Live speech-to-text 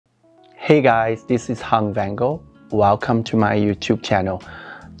Hey guys, this is Vanngo. Welcome to my YouTube channel.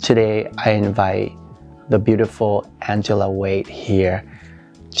 Today I invite the beautiful Angela Wade here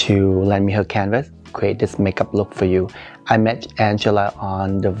to lend me her canvas, create this makeup look for you. I met Angela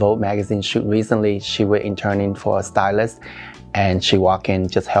on the Vogue magazine shoot recently. She was interning for a stylist and she walked in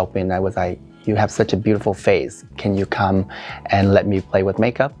just helping. I was like, you have such a beautiful face. Can you come and let me play with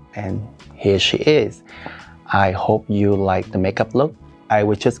makeup? And here she is. I hope you like the makeup look. I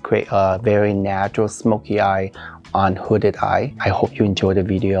would just create a very natural smoky eye on hooded eye. I hope you enjoy the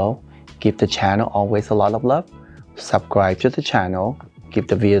video. Give the channel always a lot of love. Subscribe to the channel. Give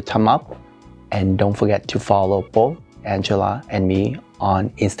the video a thumb up. And don't forget to follow both Angela and me on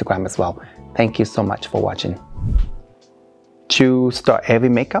Instagram as well. Thank you so much for watching. To start every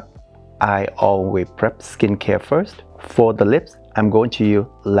makeup, I always prep skincare first. For the lips, I'm going to use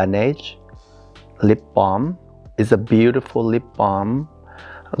Laneige lip balm. It's a beautiful lip balm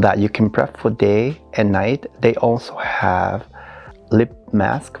that you can prep for day and night. They also have lip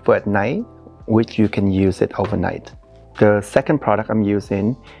mask for at night, which you can use it overnight. The second product I'm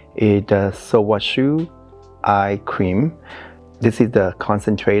using is the Sawashu eye cream. This is the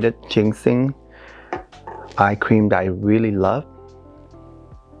concentrated ginseng eye cream that I really love.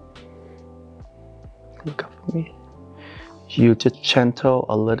 Look up for me. You just gentle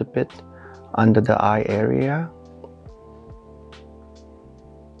a little bit under the eye area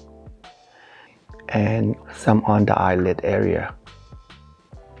and some on the eyelid area.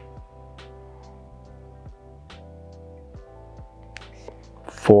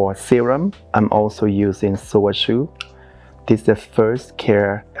 For serum, I'm also using Sawashu. This is the first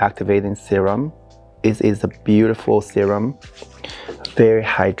care activating serum. It is a beautiful serum, very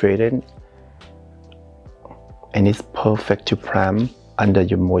hydrated, and it's perfect to prime under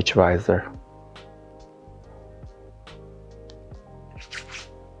your moisturizer.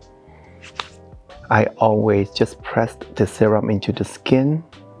 I always just press the serum into the skin.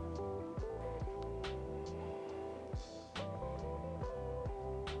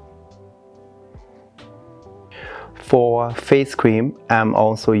 For face cream, I'm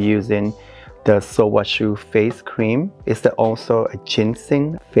also using the Sawashu face cream. It's also a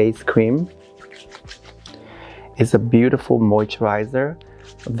ginseng face cream. It's a beautiful moisturizer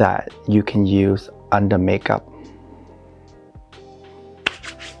that you can use under makeup.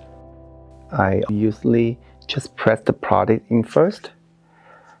 I usually just press the product in first.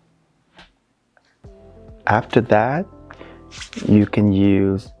 After that, you can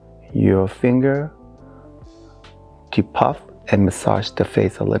use your finger to puff and massage the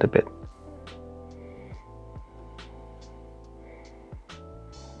face a little bit.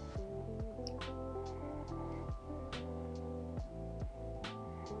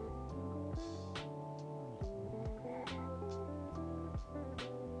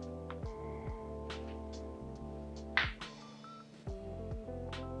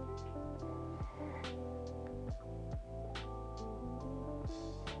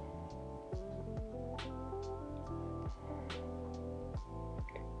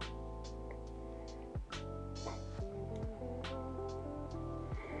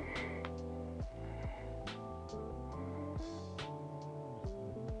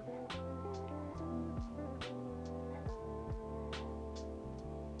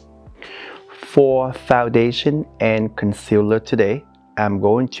 For foundation and concealer today, I'm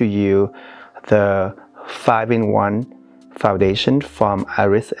going to use the 5-in-1 foundation from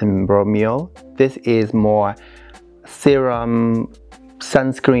Iris and Bromeo. This is more serum,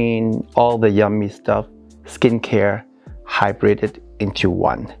 sunscreen, all the yummy stuff, skincare hybrided into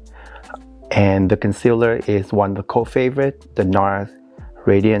one. And the concealer is one of the co-favorite, the NARS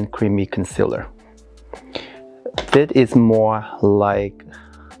Radiant Creamy Concealer. This is more like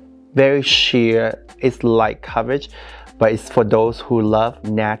very sheer, it's light coverage, but it's for those who love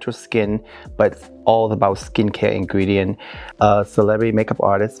natural skin, but it's all about skincare ingredient. A celebrity makeup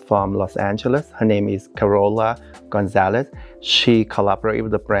artist from Los Angeles, her name is Carola Gonzalez. She collaborated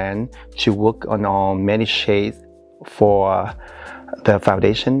with the brand to work on many shades for the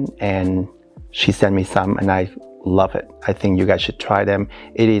foundation, and she sent me some and I love it. I think you guys should try them.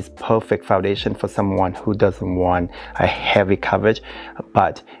 It is perfect foundation for someone who doesn't want a heavy coverage,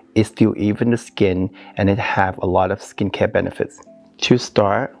 but it still even the skin and it have a lot of skincare benefits. To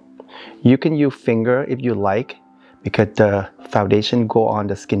start, you can use finger if you like, because the foundation go on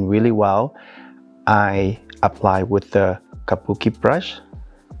the skin really well. I apply with the kabuki brush.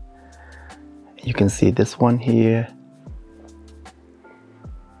 You can see this one here.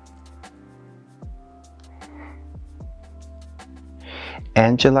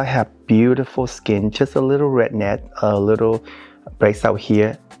 Angela have beautiful skin, just a little redness, a little breaks out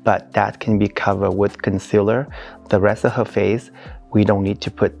here. but that can be covered with concealer. The rest of her face, we don't need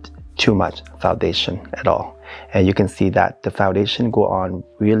to put too much foundation at all. And you can see that the foundation go on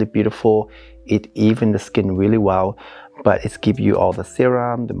really beautiful. It even the skin really well, but it's give you all the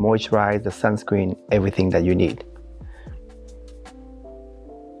serum, the moisturizer, the sunscreen, everything that you need.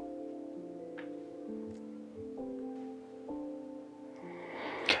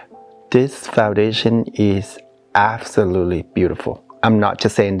 This foundation is absolutely beautiful. I'm not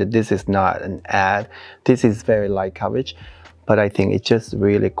just saying that this is not an ad. This is very light coverage, but I think it's just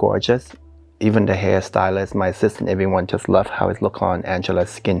really gorgeous. Even the hairstylist, my assistant, everyone just love how it looks on Angela's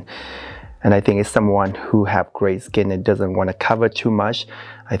skin. And I think it's someone who have great skin and doesn't want to cover too much.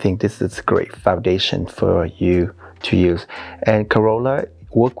 I think this is a great foundation for you to use. And Carola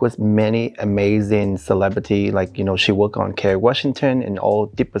worked with many amazing celebrity, like, you know, she worked on Kerry Washington and all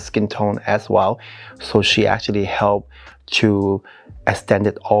deeper skin tone as well. So she actually helped to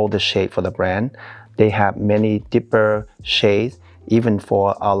extended all the shade for the brand. They have many deeper shades, even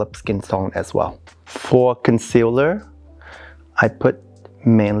for olive skin tone as well. For concealer, I put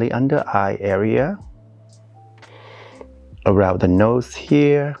mainly under eye area, around the nose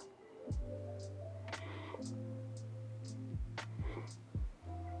here,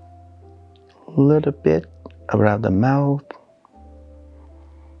 a little bit around the mouth,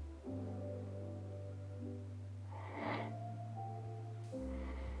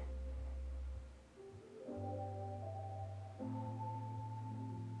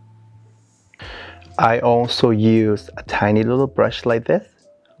 I also use a tiny little brush like this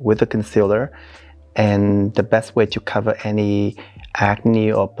with the concealer, and the best way to cover any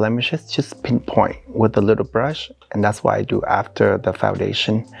acne or blemishes, just pinpoint with a little brush, and that's what I do after the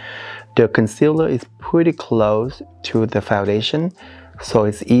foundation. The concealer is pretty close to the foundation, so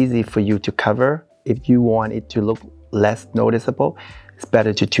it's easy for you to cover. If you want it to look less noticeable, it's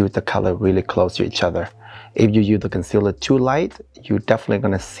better to choose the color really close to each other. If you use the concealer too light, you're definitely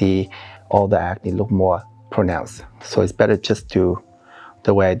gonna see all the acne look more pronounced. So it's better just to,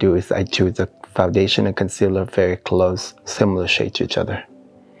 the way I do is I choose the foundation and concealer very close, similar shade to each other.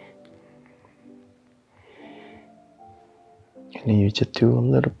 And then you just do a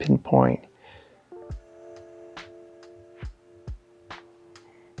little pinpoint.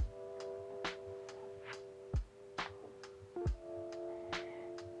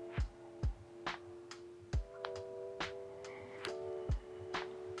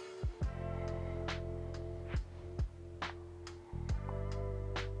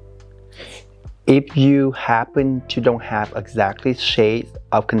 If you happen to don't have exactly shades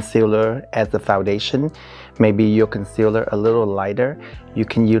of concealer as the foundation, maybe your concealer a little lighter, you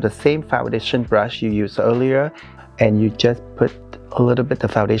can use the same foundation brush you used earlier, and you just put a little bit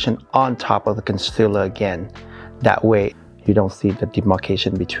of foundation on top of the concealer again. That way you don't see the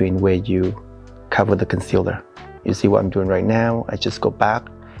demarcation between where you cover the concealer. You see what I'm doing right now? I just go back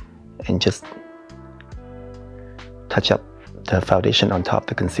and just touch up the foundation on top of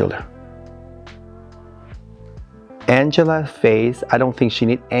the concealer. Angela's face, I don't think she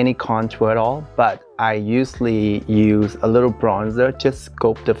needs any contour at all, but I usually use a little bronzer, just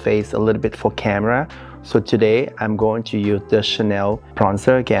scope the face a little bit for camera. So today I'm going to use the Chanel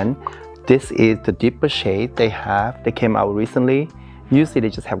bronzer again. This is the deeper shade they have. They came out recently. Usually they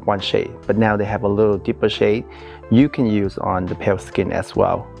just have one shade, but now they have a little deeper shade. You can use on the pale skin as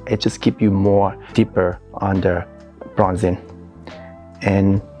well. It just keeps you more deeper on the bronzing.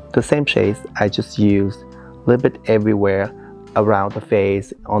 And the same shades, I just use a little bit everywhere around the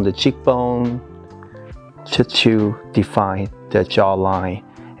face, on the cheekbone, just to define the jawline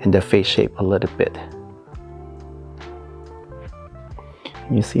and the face shape a little bit.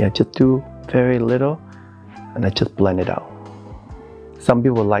 You see, I just do very little and I just blend it out. Some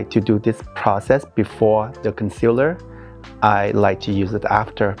people like to do this process before the concealer. I like to use it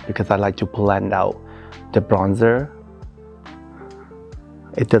after because I like to blend out the bronzer.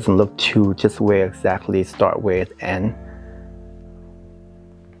 It doesn't look too just where exactly start, where it end.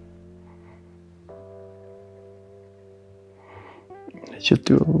 Just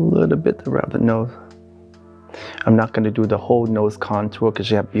do a little bit around the nose. I'm not going to do the whole nose contour because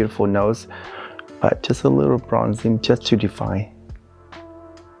you have beautiful nose, but just a little bronzing just to define.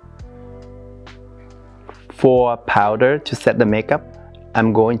 For powder to set the makeup,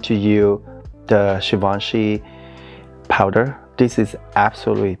 I'm going to use the Givenchy powder. This is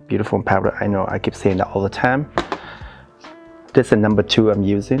absolutely beautiful powder. I know I keep saying that all the time. This is number 2 I'm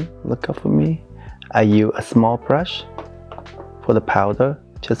using. Look up for me. I use a small brush for the powder,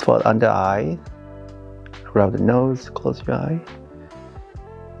 just for under eye, around the nose, close your eye.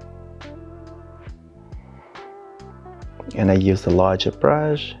 And I use a larger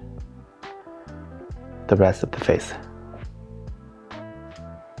brush the rest of the face.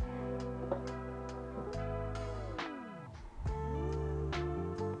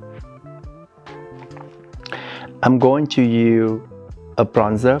 I'm going to use a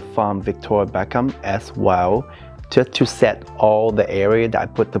bronzer from Victoria Beckham as well, just to set all the area that I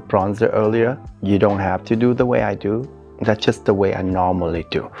put the bronzer earlier. You don't have to do the way I do. That's just the way I normally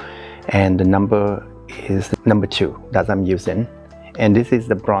do. And the number is number 2 that I'm using. And this is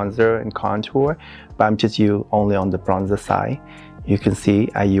the bronzer and contour, but I'm just using only on the bronzer side. You can see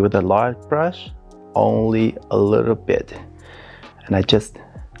I use a large brush, only a little bit. And I just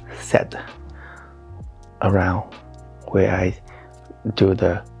set around where I do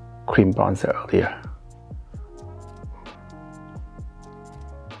the cream bronzer earlier.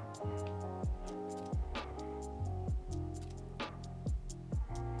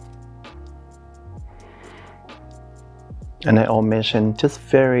 And I all mentioned, just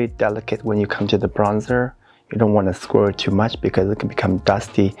very delicate when you come to the bronzer. You don't want to squirt too much because it can become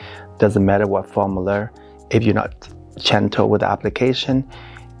dusty. Doesn't matter what formula. If you're not gentle with the application,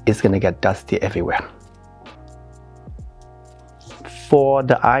 it's going to get dusty everywhere. For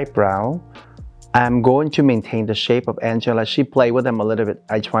the eyebrow, I'm going to maintain the shape of Angela. She played with them a little bit.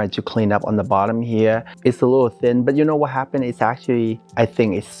 I tried to clean up on the bottom here. It's a little thin, but you know what happened? It's actually, I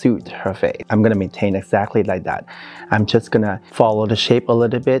think it suits her face. I'm gonna maintain exactly like that. I'm just gonna follow the shape a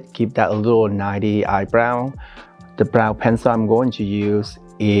little bit, keep that a little 90 eyebrow. The brow pencil I'm going to use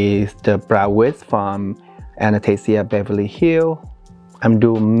is the Brow Wiz from Anastasia Beverly Hills. I'm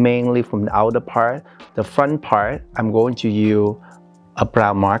doing mainly from the outer part. The front part, I'm going to use a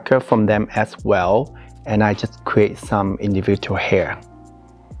brow marker from them as well, and I just create some individual hair.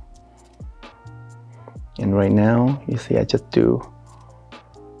 And right now, you see I just do.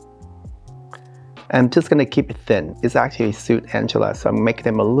 I'm just gonna keep it thin. It's actually suit Angela, so I'm making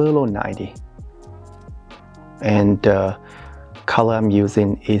them a little 90. And the color I'm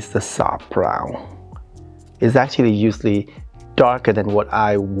using is the soft brown. It's actually usually darker than what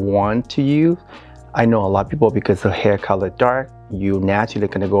I want to use. I know a lot of people, because the hair color dark, you naturally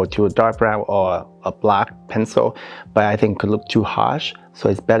gonna go to a dark brown or a black pencil, but I think it could look too harsh, so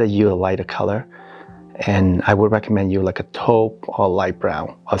it's better use a lighter color. And I would recommend you like a taupe or light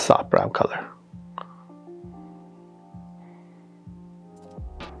brown or soft brown color.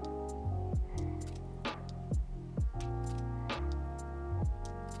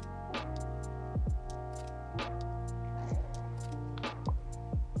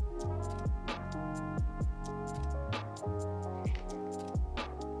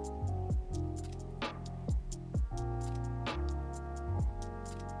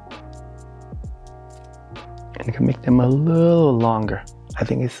 And you can make them a little longer. I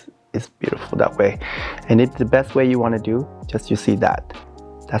think it's beautiful that way. And it's the best way you want to do, just you see that.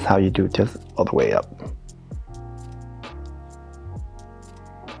 That's how you do, just all the way up.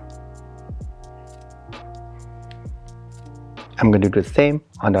 I'm going to do the same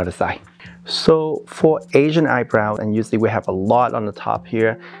on the other side. So for Asian eyebrow, and usually we have a lot on the top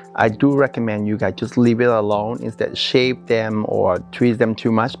here, I do recommend you guys just leave it alone instead shape them or tweeze them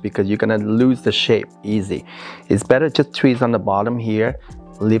too much, because you're gonna lose the shape easy. It's better just tweeze on the bottom here,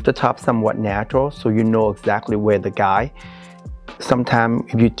 leave the top somewhat natural so you know exactly where the guy. Sometimes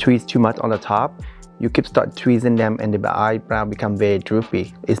if you tweeze too much on the top, you keep start tweezing them and the eyebrow become very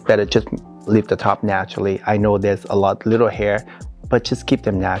droopy. It's better just leave the top naturally. I know there's a lot little hair, but just keep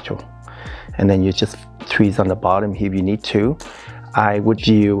them natural. And then you just tweeze on the bottom if you need to. I would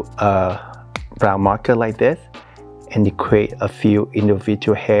use a brown marker like this and you create a few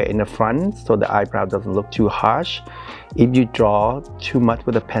individual hair in the front so the eyebrow doesn't look too harsh. If you draw too much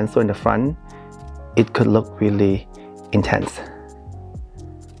with a pencil in the front, it could look really intense.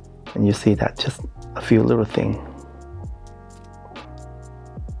 And you see that, just a few little things.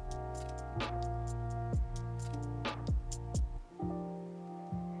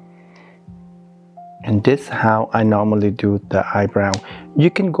 And this is how I normally do the eyebrow. You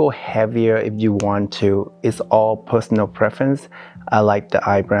can go heavier if you want to. It's all personal preference. I like the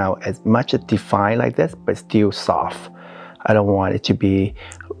eyebrow as much as defined like this, but still soft. I don't want it to be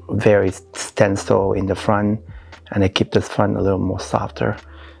very stencil in the front, and I keep this front a little more softer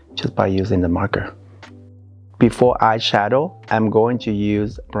just by using the marker. Before eyeshadow, I'm going to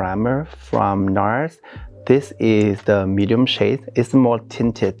use primer from NARS. This is the medium shade. It's more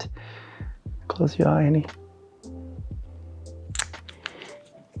tinted. Close your eye, Annie.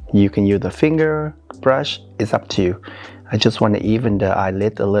 You can use the finger, brush, it's up to you. I just want to even the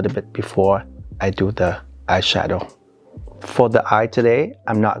eyelid a little bit before I do the eyeshadow. For the eye today,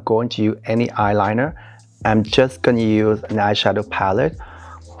 I'm not going to use any eyeliner. I'm just gonna use an eyeshadow palette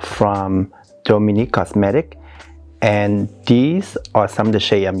from Dominique Cosmetic, and these are some of the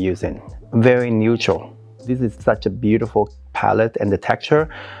shade I'm using. Very neutral. This is such a beautiful palette and the texture,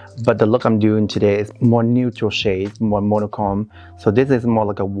 but the look I'm doing today is more neutral shades, more monochrome. So this is more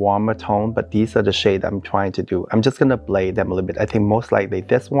like a warmer tone, but these are the shades I'm trying to do. I'm just gonna blend them a little bit. I think most likely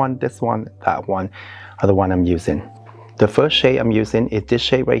this one, that one are the one I'm using. The first shade I'm using is this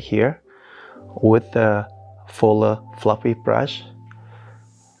shade right here with the fuller fluffy brush.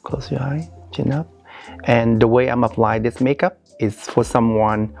 Close your eye, chin up. And the way I'm applying this makeup is for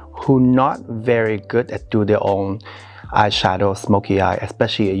someone who not very good at do their own eyeshadow, smoky eye,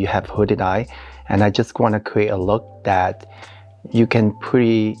 especially if you have hooded eye. And I just want to create a look that you can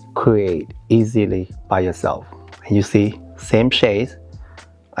create easily by yourself. And you see, same shades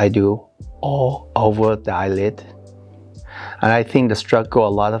I do all over the eyelid. And I think the struggle a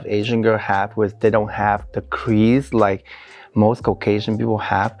lot of Asian girls have was they don't have the crease like most Caucasian people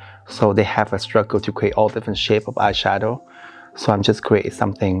have. So they have a struggle to create all different shape of eyeshadow. So I'm just creating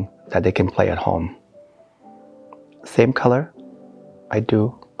something that they can play at home. Same color, I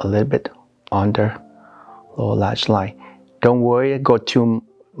do a little bit under lower lash line. Don't worry, go too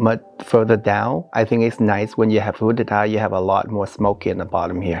much further down. I think it's nice when you have hooded eye, you have a lot more smoky in the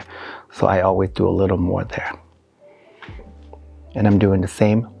bottom here. So I always do a little more there. And I'm doing the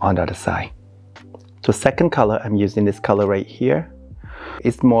same on the other side. So second color, I'm using this color right here.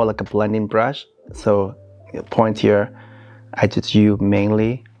 It's more like a blending brush. So point here, I just use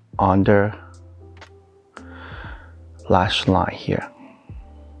mainly under lash line here.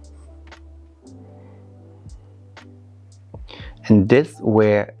 And this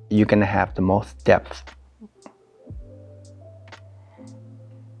where you're gonna have the most depth.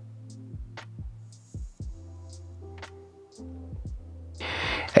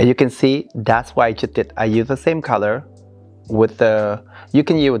 And you can see that's why I just did. I use the same color with the, you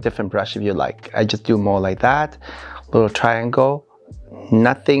can use a different brush if you like. I just do more like that, little triangle,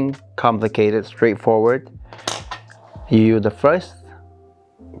 nothing complicated, straightforward. You use the first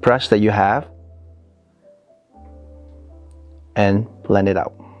brush that you have and blend it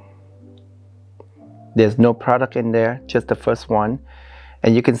out. There's no product in there, just the first one.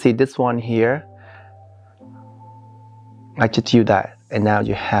 And you can see this one here, I just use that. And now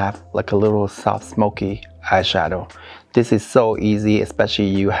you have like a little soft smoky eyeshadow. This is so easy, especially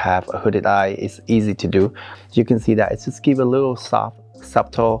you have a hooded eye, it's easy to do. You can see that it's just give a little soft,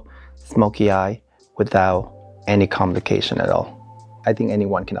 subtle, smoky eye without any complication at all. I think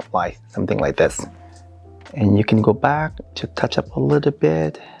anyone can apply something like this. And you can go back to touch up a little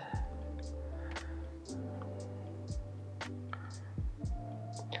bit.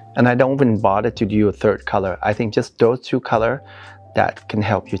 And I don't even bother to do a third color. I think just those two colors that can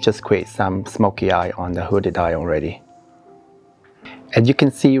help you just create some smoky eye on the hooded eye already. As you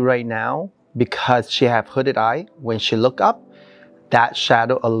can see right now, because she have hooded eye, when she look up, that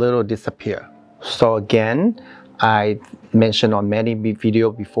shadow a little disappear. So again, I mentioned on many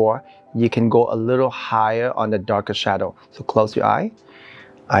videos before, you can go a little higher on the darker shadow. So close your eye.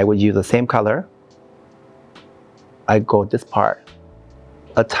 I would use the same color. I go this part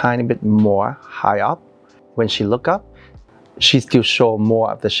a tiny bit more high up. When she look up, she still show more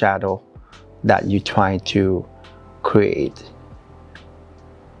of the shadow that you're trying to create.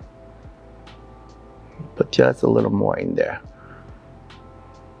 Put just a little more in there.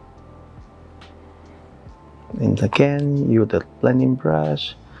 And again, use the blending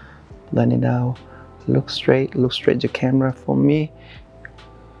brush, blend it out. Look straight to camera for me.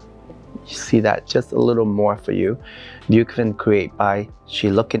 You see that just a little more for you. You can create by she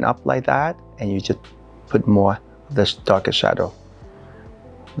looking up like that, and you just put more of the darker shadow.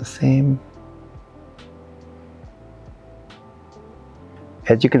 The same.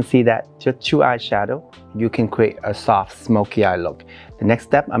 As you can see that just two eyeshadow, you can create a soft smoky eye look. The next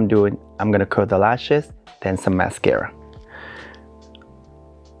step I'm doing, I'm gonna curl the lashes, then some mascara.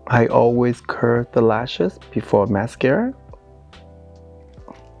 I always curl the lashes before mascara.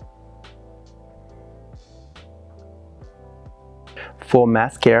 For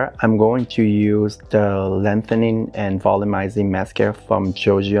mascara, I'm going to use the lengthening and volumizing mascara from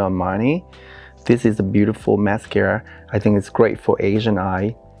Giorgio Armani. This is a beautiful mascara. I think it's great for Asian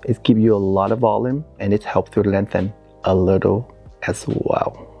eye. It gives you a lot of volume and it helps to lengthen a little as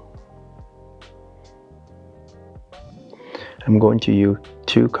well. I'm going to use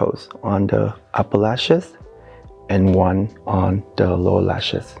 2 coats on the upper lashes and 1 on the lower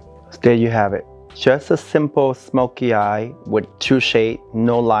lashes. So there you have it. Just a simple smoky eye with 2 shades,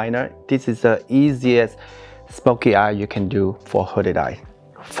 no liner. This is the easiest smoky eye you can do for hooded eye.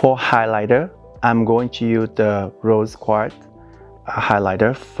 For highlighter, I'm going to use the Rose Quartz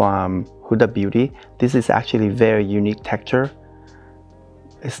highlighter from Huda Beauty. This is actually very unique texture.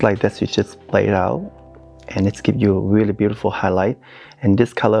 It's like this, you just play it out and it's give you a really beautiful highlight. And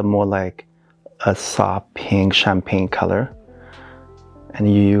this color more like a soft pink champagne color.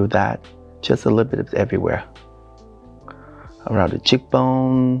 And you use that just a little bit of everywhere. Around the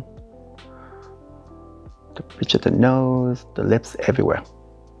cheekbone, the bridge of the nose, the lips, everywhere.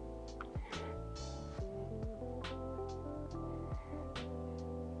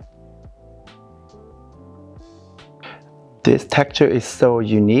 This texture is so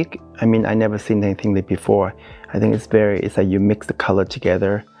unique. I mean, I never seen anything like before. I think it's like you mix the color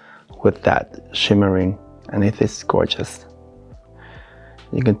together with that shimmering, and it is gorgeous.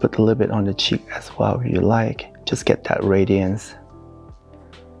 You can put a little bit on the cheek as well if you like. Just get that radiance.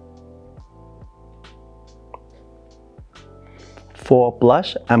 For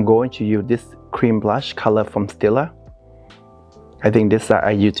blush, I'm going to use this cream blush color from Stila. I think this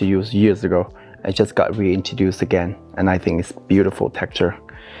I used to use years ago. I just got reintroduced again, and I think it's beautiful texture.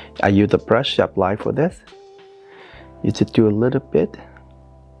 I use the brush to apply for this. You just do a little bit,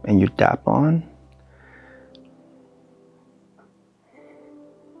 and you dab on.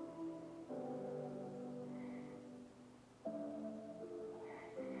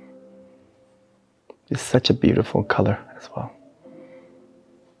 It's such a beautiful color as well.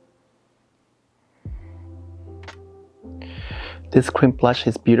 This cream blush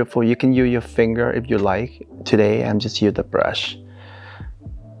is beautiful. You can use your finger if you like. Today I'm just using the brush.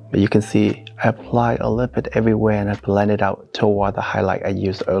 But you can see I apply a little bit everywhere and I blend it out toward the highlight I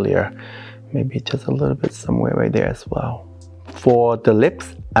used earlier. Maybe just a little bit somewhere right there as well. For the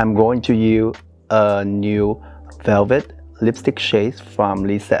lips, I'm going to use a new velvet lipstick shade from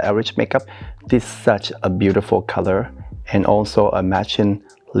Lisa Eldridge Makeup. This is such a beautiful color, and also a matching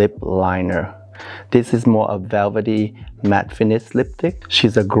lip liner. This is more a velvety matte finish lipstick.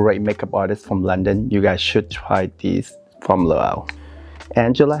 She's a great makeup artist from London. You guys should try these formula out.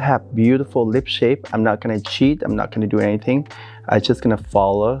 Angela have beautiful lip shape. I'm not gonna cheat, I'm not gonna do anything. I'm just gonna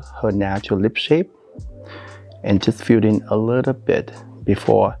follow her natural lip shape and just fill in a little bit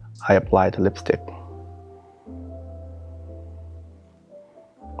before I apply the lipstick.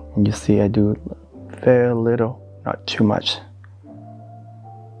 And you see I do very little, not too much.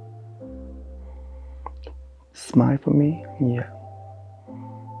 Smile for me, yeah.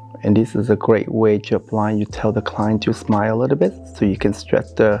 And this is a great way to apply. You tell the client to smile a little bit so you can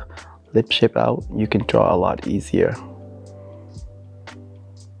stretch the lip shape out. You can draw a lot easier.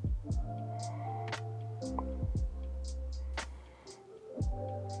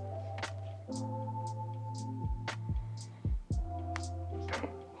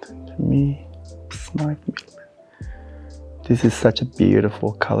 To me, smile for me. This is such a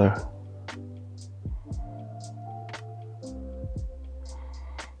beautiful color.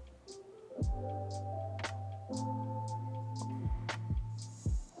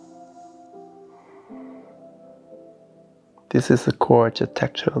 This is a gorgeous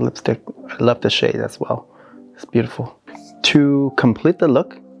texture lipstick. I love the shade as well. It's beautiful. To complete the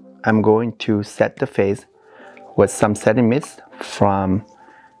look, I'm going to set the face with some setting mist from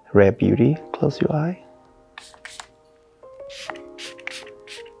Rare Beauty. Close your eye.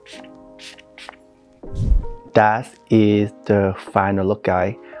 That is the final look,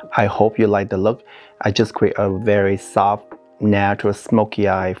 guys. I hope you like the look. I just create a very soft, natural smoky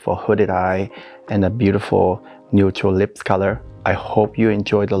eye for hooded eye and a beautiful neutral lips color. I hope you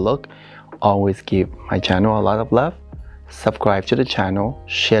enjoy the look. Always give my channel a lot of love. Subscribe to the channel,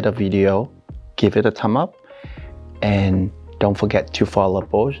 share the video, give it a thumb up, and don't forget to follow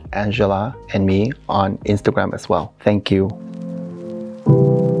both Angela and me on Instagram as well. Thank you.